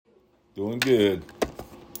Doing good.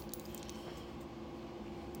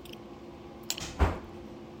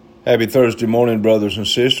 Happy Thursday morning, brothers and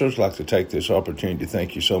sisters. I'd like to take this opportunity to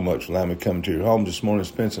thank you so much for allowing me to come to your home this morning,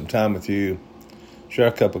 spend some time with you, share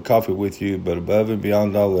a cup of coffee with you, but above and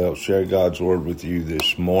beyond all else, share God's word with you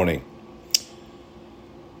this morning.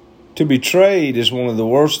 To be betrayed is one of the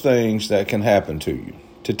worst things that can happen to you.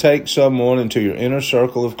 To take someone into your inner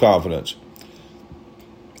circle of confidence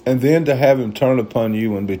and then to have him turn upon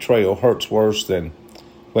you and betrayal hurts worse than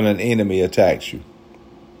when an enemy attacks you.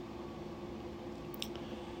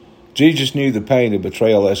 Jesus knew the pain of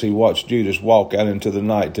betrayal as he watched Judas walk out into the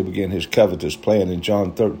night to begin his covetous plan in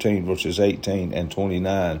John 13, verses 18 and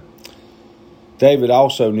 29. David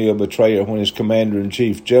also knew a betrayer when his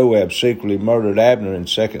commander-in-chief Joab secretly murdered Abner in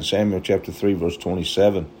 2 Samuel chapter 3, verse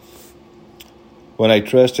 27. When a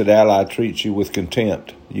trusted ally treats you with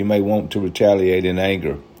contempt, you may want to retaliate in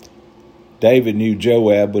anger. David knew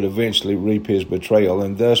Joab would eventually reap his betrayal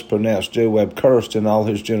and thus pronounced Joab cursed in all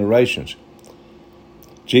his generations.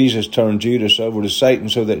 Jesus turned Judas over to Satan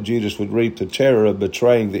so that Judas would reap the terror of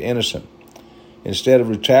betraying the innocent. Instead of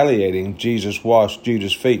retaliating, Jesus washed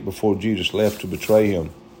Judas' feet before Judas left to betray him.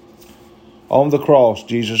 On the cross,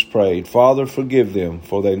 Jesus prayed, "Father, forgive them,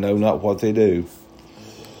 for they know not what they do."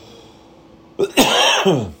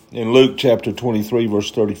 In Luke chapter 23, verse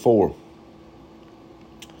 34,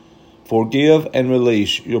 "Forgive and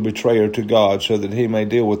release your betrayer to God so that he may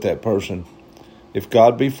deal with that person. If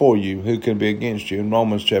God be for you, who can be against you?" In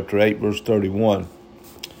Romans chapter 8, verse 31.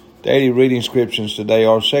 Daily reading scriptures today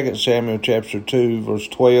are 2 Samuel chapter 2, verse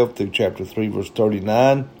 12 through chapter 3, verse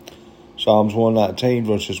 39, Psalms 119,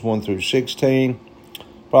 verses 1 through 16,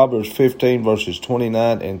 Proverbs 15, verses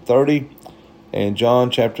 29 and 30, and John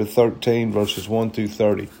chapter 13, verses 1 through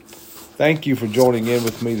 30. Thank you for joining in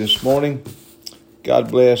with me this morning.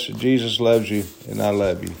 God bless. Jesus loves you, and I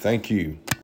love you. Thank you.